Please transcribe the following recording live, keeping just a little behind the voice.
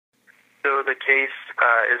So the case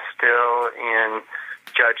is still in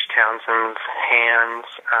Judge Townsend's hands.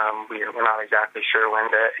 We're not exactly sure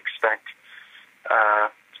when to expect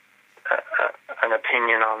an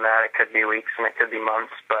opinion on that. It could be weeks and it could be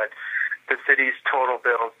months, but the city's total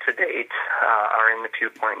bills to date are in the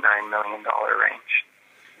 $2.9 million range.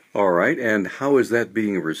 All right, and how is that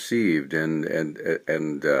being received? And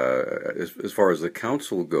as far as the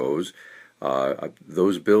council goes,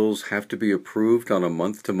 those bills have to be approved on a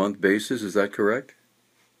month-to-month basis. Is that correct?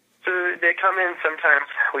 So they come in sometimes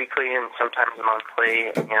weekly and sometimes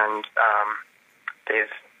monthly, and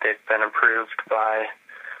they've been approved by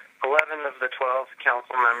 11 of the 12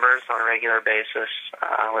 council members on a regular basis,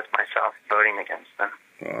 with myself voting against them.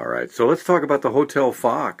 All right, so let's talk about the Hotel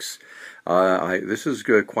Fox. This is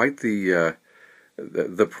quite the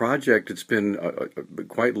project. It's been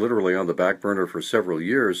quite literally on the back burner for several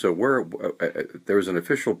years. So there was an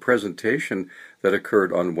official presentation that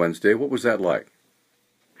occurred on Wednesday. What was that like?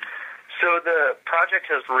 So the project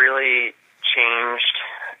has really changed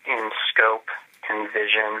in scope and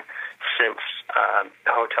vision since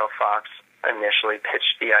Hotel Fox initially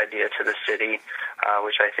pitched the idea to the city,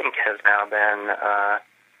 which I think has now been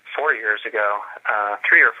 4 years ago,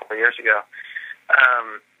 3 or 4 years ago.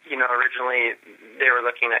 Originally they were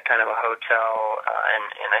looking at kind of a hotel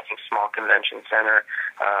and I think small convention center,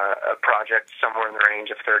 a project somewhere in the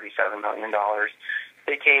range of $37 million.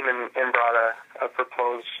 They came and brought a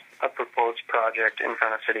proposed project in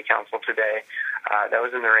front of City Council today that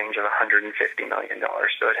was in the range of $150 million.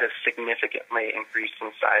 So it has significantly increased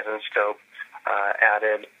in size and scope,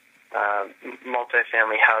 added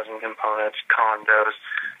multifamily housing components, condos,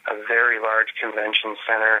 a very large convention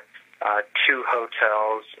center, 2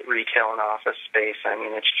 hotels, retail and office space. I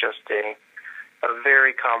mean, it's just a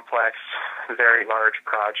very complex, very large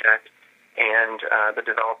project, and the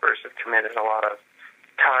developers have committed a lot of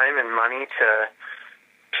time and money to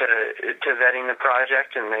vetting the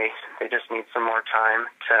project, and they just need some more time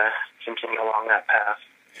to continue along that path.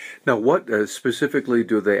 Now, what specifically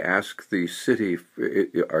do they ask the city?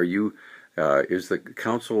 Is the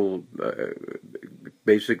council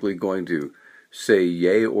basically going to say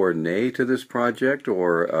yay or nay to this project,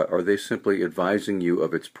 or are they simply advising you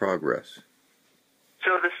of its progress?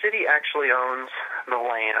 So the city actually owns the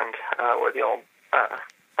land where the old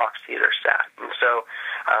Fox Theater sat, and so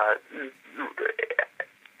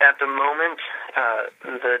at the moment,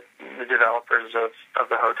 the developers of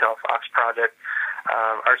the Hotel Fox project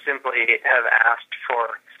are simply have asked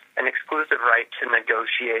for an exclusive right to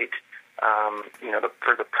negotiate,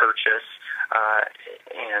 for the purchase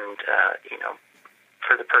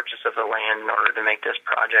for the purchase of the land in order to make this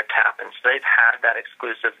project happen. So they've had that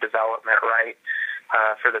exclusive development right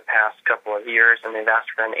for the past couple of years, and they've asked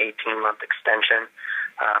for an 18-month extension.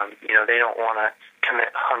 They don't want to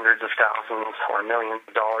commit hundreds of thousands or millions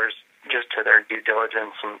of dollars just to their due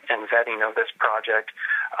diligence and vetting of this project,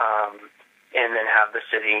 and then have the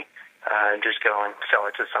city just go and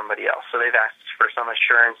sell it to somebody else. So they've asked for some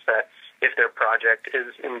assurance that if their project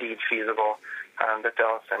is indeed feasible, that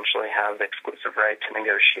they'll essentially have the exclusive right to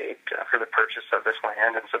negotiate for the purchase of this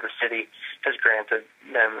land. And so the city has granted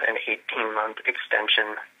them an 18-month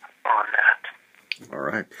extension on that. All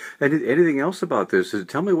right. And anything else about this?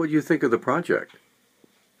 Tell me what you think of the project.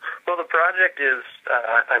 Well, the project is,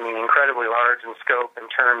 incredibly large in scope in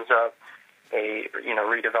terms of a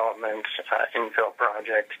redevelopment infill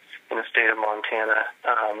project in the state of Montana.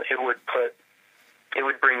 It would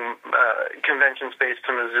bring convention space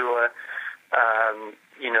to Missoula.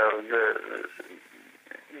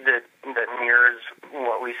 That mirrors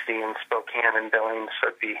what we see in Spokane and Billings. So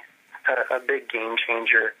it'd be a big game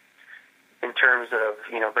changer in terms of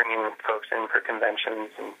bringing folks in for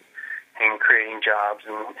conventions and creating jobs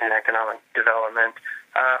and economic development.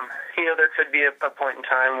 There could be a point in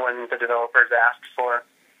time when the developers asked for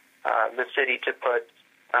the city to put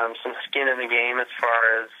some skin in the game as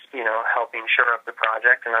far as helping shore up the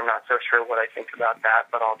project, and I'm not so sure what I think about that,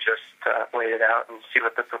 but I'll just wait it out and see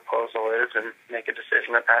what the proposal is and make a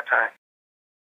decision at that time.